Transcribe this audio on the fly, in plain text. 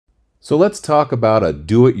So let's talk about a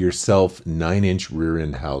do-it-yourself 9-inch rear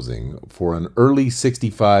end housing for an early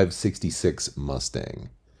 65-66 Mustang.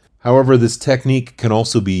 However, this technique can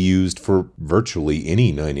also be used for virtually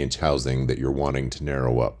any 9-inch housing that you're wanting to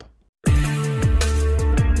narrow up.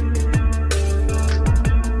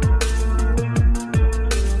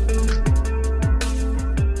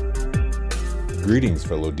 Greetings,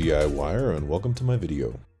 fellow DIYer, and welcome to my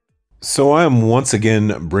video. So I am once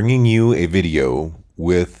again bringing you a video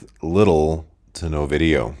with little to no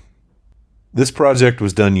video. This project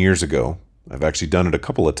was done years ago. I've actually done it a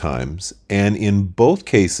couple of times, and in both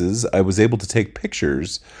cases I was able to take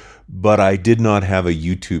pictures, but I did not have a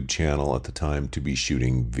YouTube channel at the time to be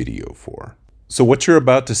shooting video for. So what you're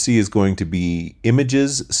about to see is going to be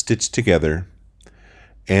images stitched together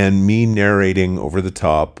and me narrating over the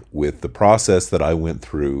top with the process that I went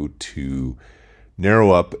through to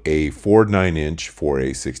narrow up a Ford 9-inch for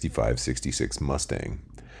a 65-66 Mustang.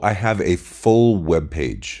 I have a full web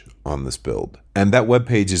page on this build, and that web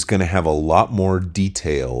page is going to have a lot more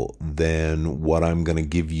detail than what I'm going to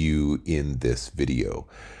give you in this video.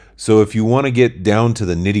 So if you want to get down to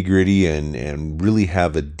the nitty-gritty and really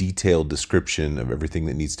have a detailed description of everything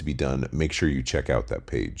that needs to be done, make sure you check out that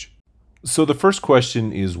page. So the first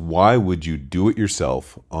question is, why would you do it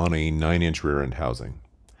yourself on a 9-inch rear end housing?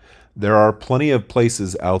 There are plenty of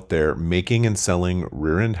places out there making and selling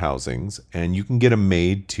rear end housings, and you can get them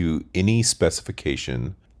made to any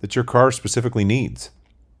specification that your car specifically needs.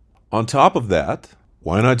 On top of that,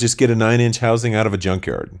 why not just get a 9-inch housing out of a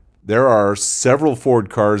junkyard? There are several Ford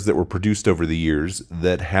cars that were produced over the years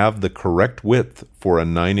that have the correct width for a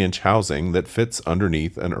 9-inch housing that fits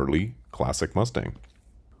underneath an early classic Mustang.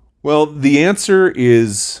 Well, the answer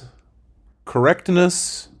is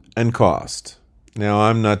correctness and cost. Now,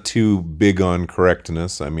 I'm not too big on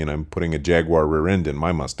correctness. I mean, I'm putting a Jaguar rear end in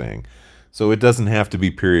my Mustang, so it doesn't have to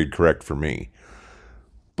be period correct for me.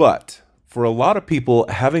 But for a lot of people,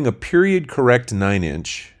 having a period correct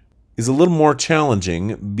 9-inch is a little more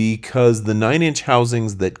challenging because the 9-inch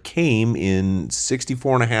housings that came in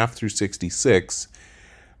 64.5 through 66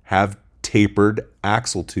 have tapered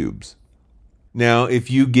axle tubes. Now,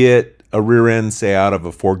 if you get a rear end, say, out of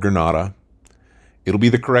a Ford Granada, it'll be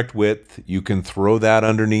the correct width. You can throw that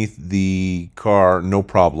underneath the car, no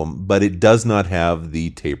problem, but it does not have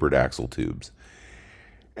the tapered axle tubes.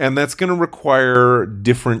 And that's going to require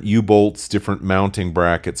different U-bolts, different mounting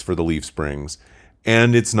brackets for the leaf springs,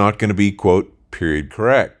 and it's not going to be, quote, period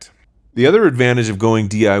correct. The other advantage of going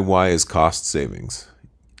DIY is cost savings.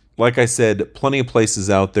 Like I said, plenty of places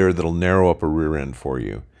out there that'll narrow up a rear end for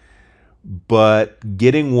you. But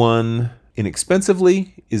getting one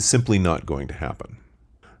inexpensively is simply not going to happen.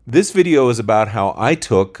 This video is about how I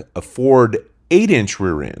took a Ford 8-inch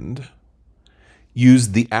rear end,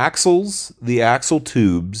 used the axles, the axle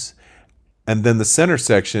tubes, and then the center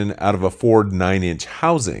section out of a Ford 9-inch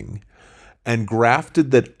housing, and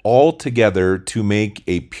grafted that all together to make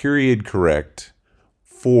a period correct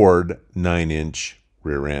Ford 9-inch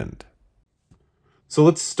rear end. So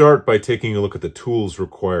let's start by taking a look at the tools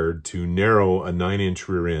required to narrow a 9-inch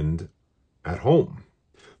rear end at home.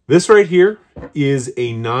 This right here is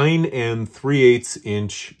a 9 3/8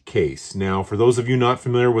 inch case. Now, for those of you not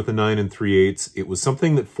familiar with the 9 3/8, it was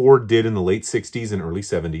something that Ford did in the late 60s and early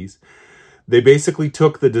 70s. They basically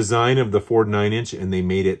took the design of the Ford 9-inch and they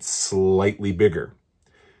made it slightly bigger.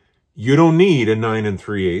 You don't need a 9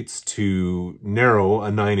 3/8 to narrow a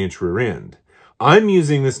 9-inch rear end. I'm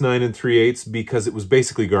using this 9 3/8 because it was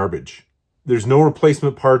basically garbage. There's no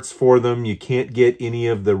replacement parts for them. You can't get any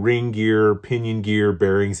of the ring gear, pinion gear,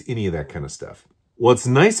 bearings, any of that kind of stuff. What's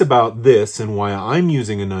nice about this and why I'm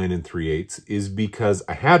using a 9 3/8 is because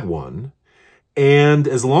I had one, and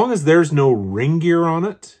as long as there's no ring gear on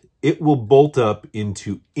it, it will bolt up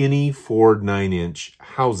into any Ford 9-inch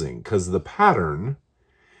housing because the pattern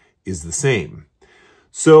is the same.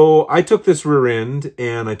 So I took this rear end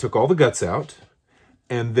and I took all the guts out,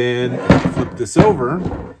 and then flip this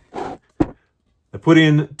over. I put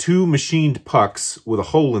in 2 machined pucks with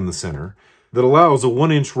a hole in the center that allows a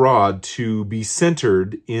 1-inch rod to be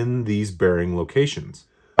centered in these bearing locations.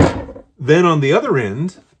 Then on the other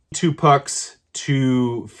end, 2 pucks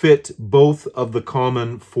to fit both of the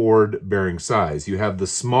common Ford bearing size. You have the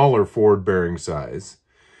smaller Ford bearing size,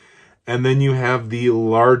 and then you have the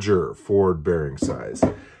larger Ford bearing size.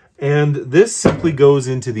 And this simply goes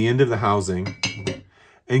into the end of the housing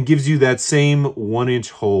and gives you that same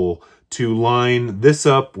 1-inch hole to line this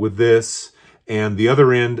up with this and the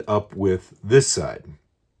other end up with this side.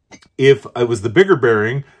 If I was the bigger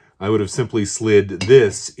bearing, I would have simply slid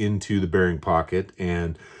this into the bearing pocket,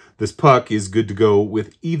 and This puck is good to go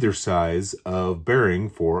with either size of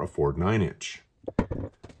bearing for a Ford 9-inch.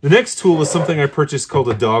 The next tool is something I purchased called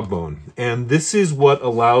a dog bone, and this is what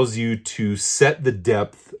allows you to set the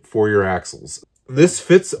depth for your axles. This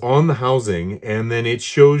fits on the housing, and then it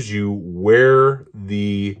shows you where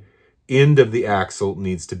the end of the axle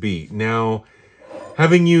needs to be. Now,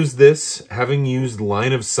 having used this, having used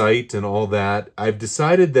line of sight and all that, I've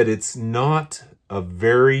decided that it's not a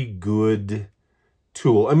very good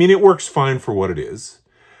tool. I mean, it works fine for what it is.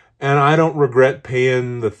 And I don't regret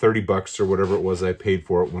paying the 30 bucks or whatever it was I paid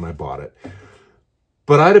for it when I bought it.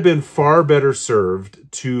 But I'd have been far better served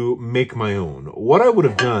to make my own. What I would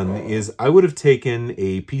have done is I would have taken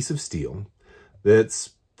a piece of steel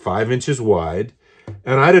that's 5 inches wide,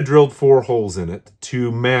 and I'd have drilled 4 holes in it to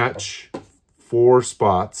match 4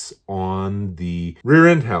 spots on the rear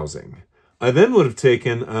end housing. I then would have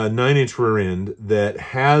taken a 9-inch rear end that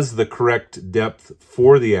has the correct depth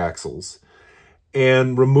for the axles,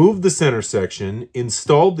 and removed the center section,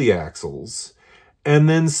 installed the axles, and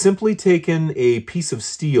then simply taken a piece of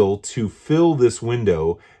steel to fill this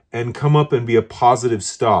window and come up and be a positive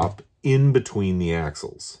stop in between the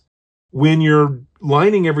axles. When you're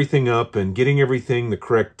lining everything up and getting everything the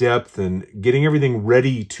correct depth and getting everything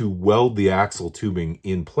ready to weld the axle tubing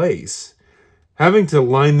in place, having to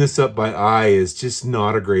line this up by eye is just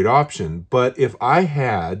not a great option. But if I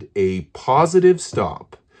had a positive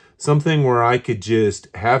stop, something where I could just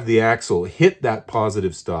have the axle hit that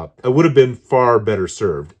positive stop, I would have been far better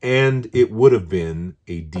served, and it would have been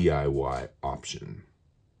a DIY option.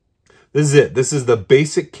 This is it. This is the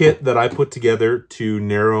basic kit that I put together to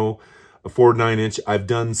narrow a Ford 9-inch. I've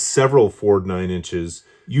done several Ford 9-inches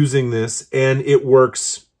using this, and it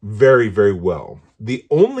works very, very well. The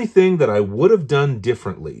only thing that I would have done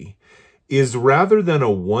differently is rather than a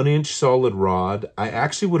 1-inch solid rod, I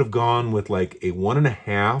actually would have gone with like a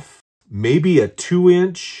 1.5, maybe a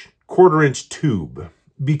 2-inch, 1/4-inch tube,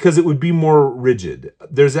 because it would be more rigid.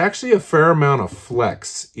 There's actually a fair amount of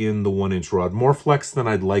flex in the 1-inch rod, more flex than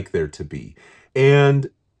I'd like there to be.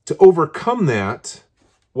 And to overcome that,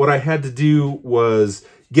 what I had to do was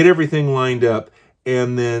get everything lined up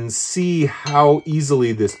and then see how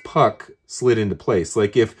easily this puck slid into place.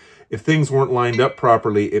 Like if things weren't lined up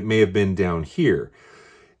properly, it may have been down here.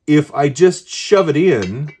 If I just shove it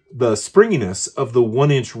in, the springiness of the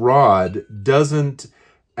 1-inch rod doesn't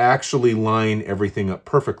actually line everything up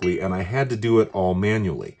perfectly, and I had to do it all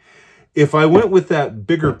manually. If I went with that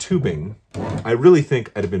bigger tubing, I really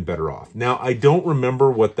think I'd have been better off. Now, I don't remember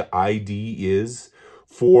what the ID is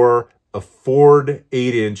for a Ford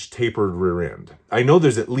 8-inch tapered rear end. I know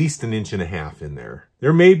there's at least 1.5 inches in there.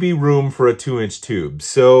 There may be room for a 2-inch tube.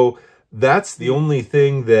 So that's the only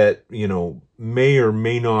thing that, you know, may or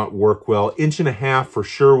may not work well. 1.5 inches for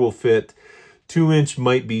sure will fit. 2-inch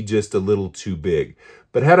might be just a little too big.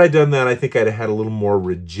 But had I done that, I think I'd have had a little more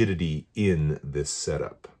rigidity in this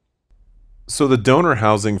setup. So the donor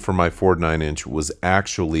housing for my Ford 9-inch was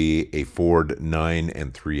actually a Ford 9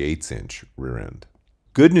 3/8 inch rear end.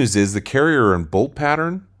 Good news is the carrier and bolt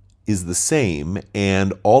pattern is the same,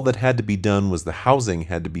 and all that had to be done was the housing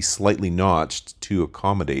had to be slightly notched to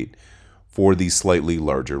accommodate for the slightly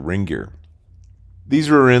larger ring gear. These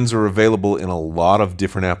rear ends are available in a lot of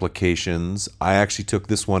different applications. I actually took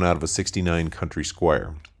this one out of a '69 Country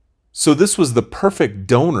Squire. So this was the perfect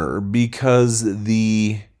donor because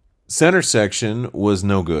the center section was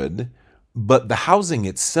no good, but the housing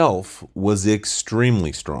itself was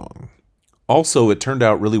extremely strong. Also, it turned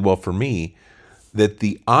out really well for me that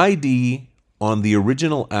the ID on the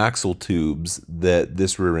original axle tubes that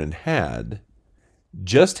this rear end had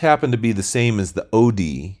just happened to be the same as the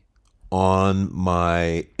OD on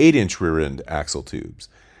my 8-inch rear end axle tubes.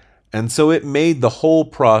 And so it made the whole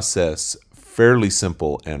process fairly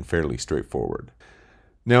simple and fairly straightforward.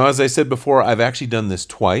 Now, as I said before, I've actually done this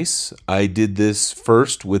twice. I did this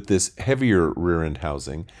first with this heavier rear end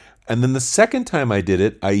housing. And then the second time I did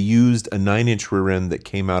it, I used a 9-inch rear end that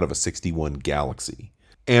came out of a '61 Galaxy.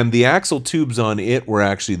 And the axle tubes on it were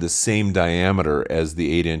actually the same diameter as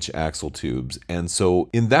the 8-inch axle tubes. And so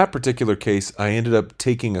in that particular case, I ended up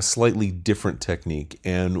taking a slightly different technique,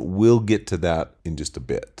 and we'll get to that in just a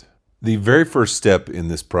bit. The very first step in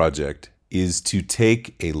this project is to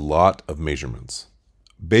take a lot of measurements.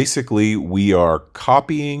 Basically, we are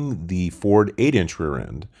copying the Ford 8-inch rear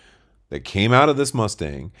end that came out of this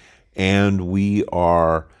Mustang, and we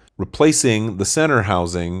are replacing the center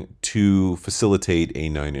housing to facilitate a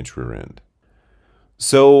 9-inch rear end.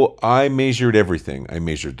 So I measured everything. I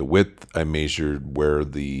measured the width. I measured where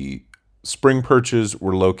the spring perches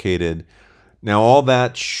were located. Now all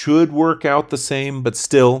that should work out the same, but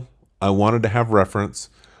still, I wanted to have reference.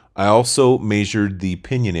 I also measured the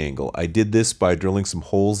pinion angle. I did this by drilling some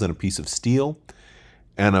holes in a piece of steel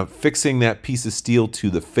and affixing that piece of steel to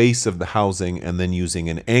the face of the housing and then using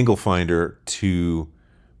an angle finder to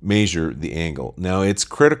measure the angle. Now, it's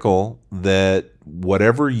critical that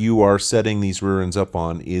whatever you are setting these rear ends up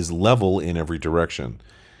on is level in every direction.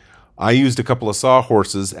 I used a couple of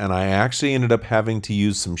sawhorses, and I actually ended up having to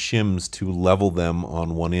use some shims to level them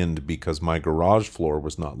on one end because my garage floor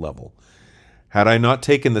was not level. Had I not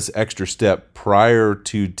taken this extra step prior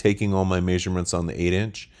to taking all my measurements on the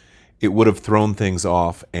 8-inch, it would have thrown things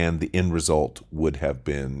off and the end result would have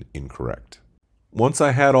been incorrect. Once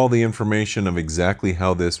I had all the information of exactly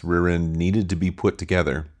how this rear end needed to be put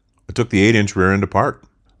together, I took the 8-inch rear end apart.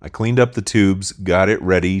 I cleaned up the tubes, got it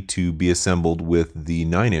ready to be assembled with the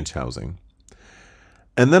 9-inch housing.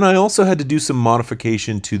 And then I also had to do some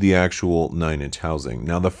modification to the actual 9-inch housing.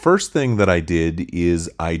 Now, the first thing that I did is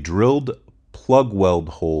I drilled plug weld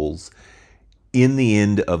holes in the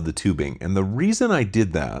end of the tubing. And the reason I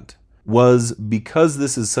did that was because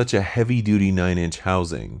this is such a heavy-duty 9-inch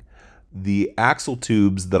housing. The axle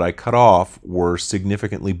tubes that I cut off were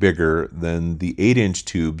significantly bigger than the 8-inch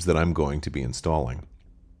tubes that I'm going to be installing.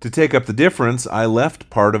 To take up the difference, I left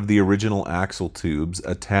part of the original axle tubes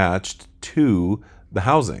attached to the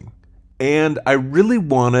housing. And I really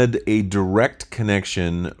wanted a direct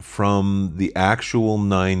connection from the actual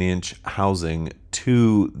 9-inch housing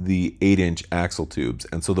to the 8-inch axle tubes.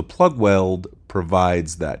 And so the plug weld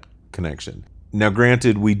provides that connection. Now,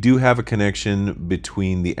 granted, we do have a connection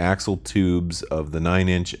between the axle tubes of the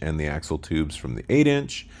 9-inch and the axle tubes from the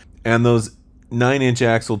 8-inch. And those 9-inch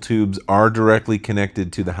axle tubes are directly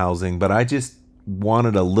connected to the housing, but I just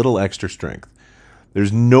wanted a little extra strength.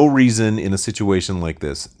 There's no reason in a situation like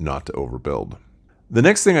this not to overbuild. The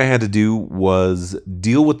next thing I had to do was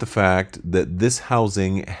deal with the fact that this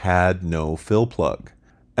housing had no fill plug.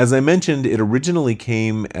 As I mentioned, it originally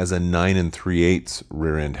came as a 9 3/8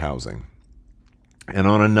 rear end housing. And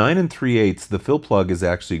on a 9 3/8, the fill plug is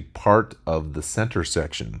actually part of the center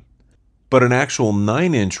section. But an actual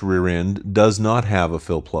 9-inch rear end does not have a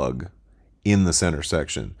fill plug in the center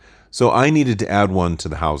section. So I needed to add one to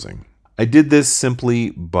the housing. I did this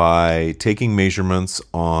simply by taking measurements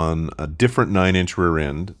on a different 9-inch rear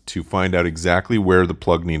end to find out exactly where the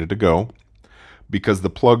plug needed to go, because the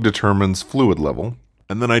plug determines fluid level.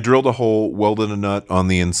 And then I drilled a hole, welded a nut on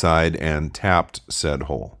the inside, and tapped said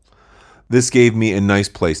hole. This gave me a nice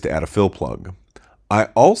place to add a fill plug. I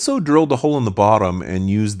also drilled a hole in the bottom and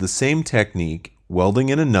used the same technique, welding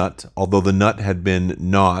in a nut, although the nut had been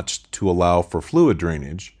notched to allow for fluid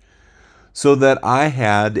drainage, so that I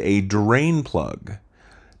had a drain plug.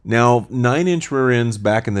 Now, 9-inch rear ends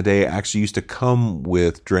back in the day actually used to come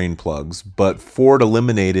with drain plugs, but Ford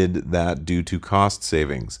eliminated that due to cost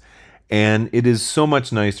savings. And it is so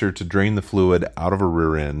much nicer to drain the fluid out of a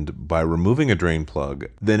rear end by removing a drain plug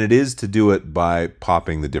than it is to do it by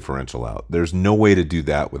popping the differential out. There's no way to do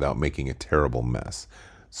that without making a terrible mess.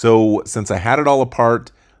 So since I had it all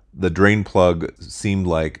apart, the drain plug seemed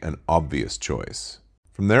like an obvious choice.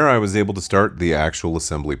 From there, I was able to start the actual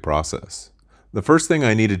assembly process. The first thing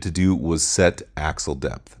I needed to do was set axle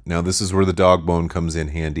depth. Now, this is where the dog bone comes in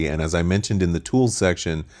handy, and as I mentioned in the tools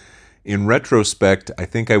section, in retrospect, I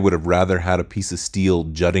think I would have rather had a piece of steel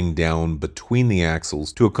jutting down between the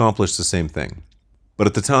axles to accomplish the same thing. But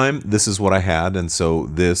at the time, this is what I had, and so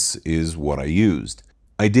this is what I used.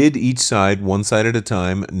 I did each side one side at a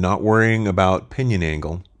time, not worrying about pinion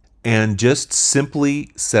angle, and just simply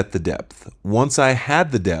set the depth. Once I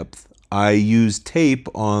had the depth, I used tape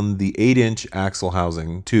on the 8-inch axle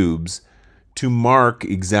housing tubes to mark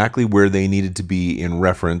exactly where they needed to be in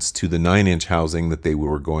reference to the 9-inch housing that they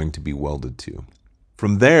were going to be welded to.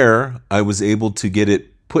 From there, I was able to get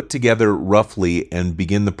it put together roughly and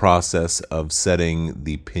begin the process of setting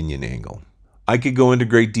the pinion angle. I could go into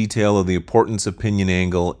great detail of the importance of pinion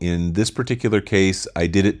angle. In this particular case, I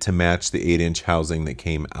did it to match the 8-inch housing that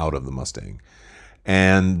came out of the Mustang.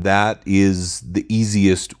 And that is the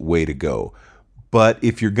easiest way to go. But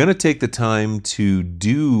if you're going to take the time to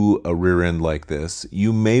do a rear end like this,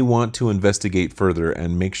 you may want to investigate further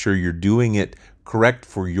and make sure you're doing it correct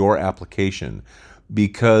for your application.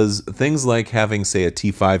 Because things like having, say, a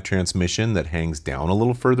T5 transmission that hangs down a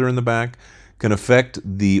little further in the back can affect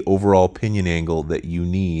the overall pinion angle that you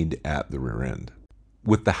need at the rear end.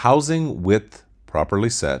 With the housing width properly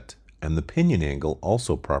set and the pinion angle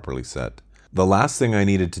also properly set, the last thing I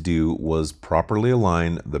needed to do was properly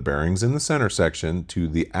align the bearings in the center section to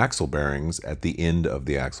the axle bearings at the end of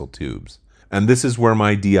the axle tubes. And this is where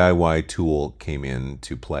my DIY tool came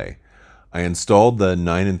into play. I installed the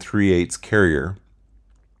 9 3/8 carrier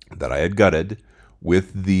that I had gutted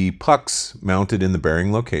with the pucks mounted in the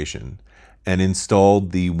bearing location and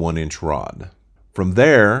installed the 1-inch rod. From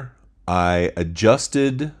there, I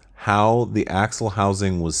adjusted how the axle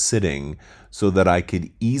housing was sitting so that I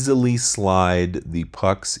could easily slide the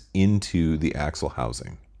pucks into the axle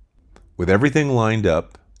housing. With everything lined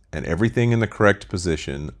up and everything in the correct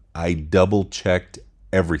position, I double-checked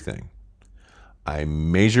everything. I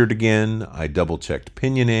measured again, I double-checked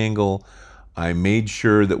pinion angle, I made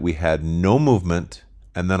sure that we had no movement,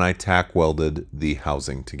 and then I tack welded the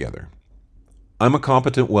housing together. I'm a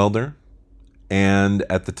competent welder, and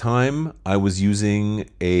at the time I was using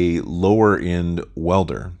a lower end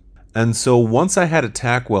welder. And so once I had it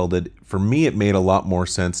tack welded, for me it made a lot more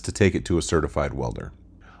sense to take it to a certified welder.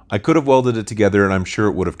 I could have welded it together and I'm sure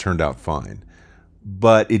it would have turned out fine.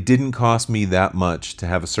 But it didn't cost me that much to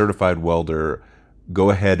have a certified welder go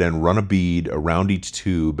ahead and run a bead around each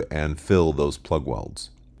tube and fill those plug welds.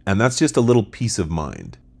 And that's just a little peace of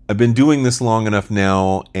mind. I've been doing this long enough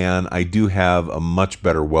now, and I do have a much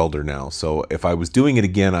better welder now. So if I was doing it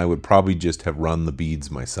again, I would probably just have run the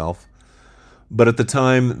beads myself. But at the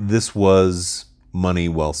time, this was money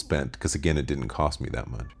well spent, because again, it didn't cost me that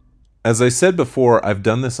much. As I said before, I've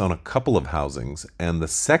done this on a couple of housings, and the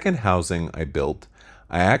second housing I built,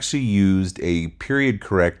 I actually used a period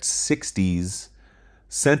correct 60s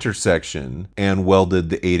center section and welded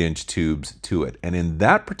the 8-inch tubes to it. And in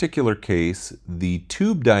that particular case, the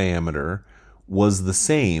tube diameter was the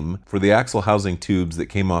same for the axle housing tubes that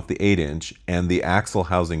came off the 8-inch and the axle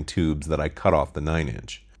housing tubes that I cut off the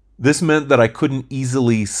 9-inch. This meant that I couldn't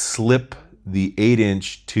easily slip the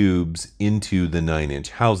 8-inch tubes into the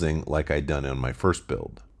 9-inch housing like I'd done on my first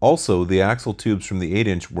build. Also, the axle tubes from the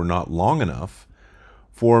 8-inch were not long enough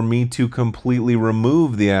for me to completely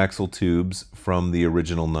remove the axle tubes from the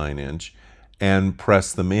original 9-inch and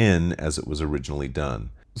press them in as it was originally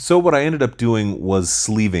done. So what I ended up doing was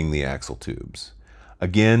sleeving the axle tubes.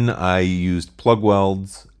 Again, I used plug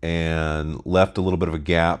welds and left a little bit of a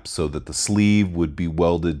gap so that the sleeve would be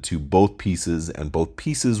welded to both pieces and both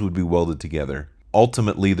pieces would be welded together.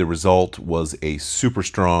 Ultimately, the result was a super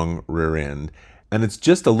strong rear end. And it's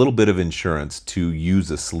just a little bit of insurance to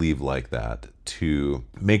use a sleeve like that to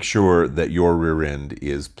make sure that your rear end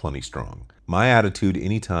is plenty strong. My attitude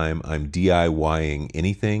anytime I'm DIYing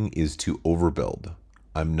anything is to overbuild.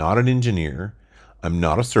 I'm not an engineer. I'm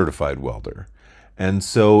not a certified welder. And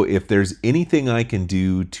so if there's anything I can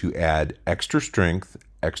do to add extra strength,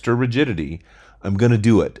 extra rigidity, I'm going to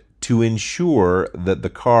do it to ensure that the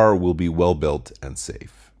car will be well built and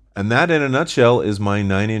safe. And that in a nutshell is my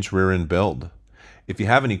 9-inch rear end build. If you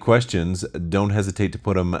have any questions, don't hesitate to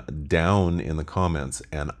put them down in the comments,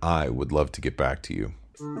 and I would love to get back to you.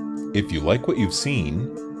 If you like what you've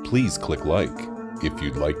seen, please click like. If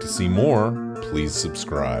you'd like to see more, please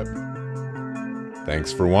subscribe.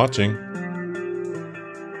 Thanks for watching.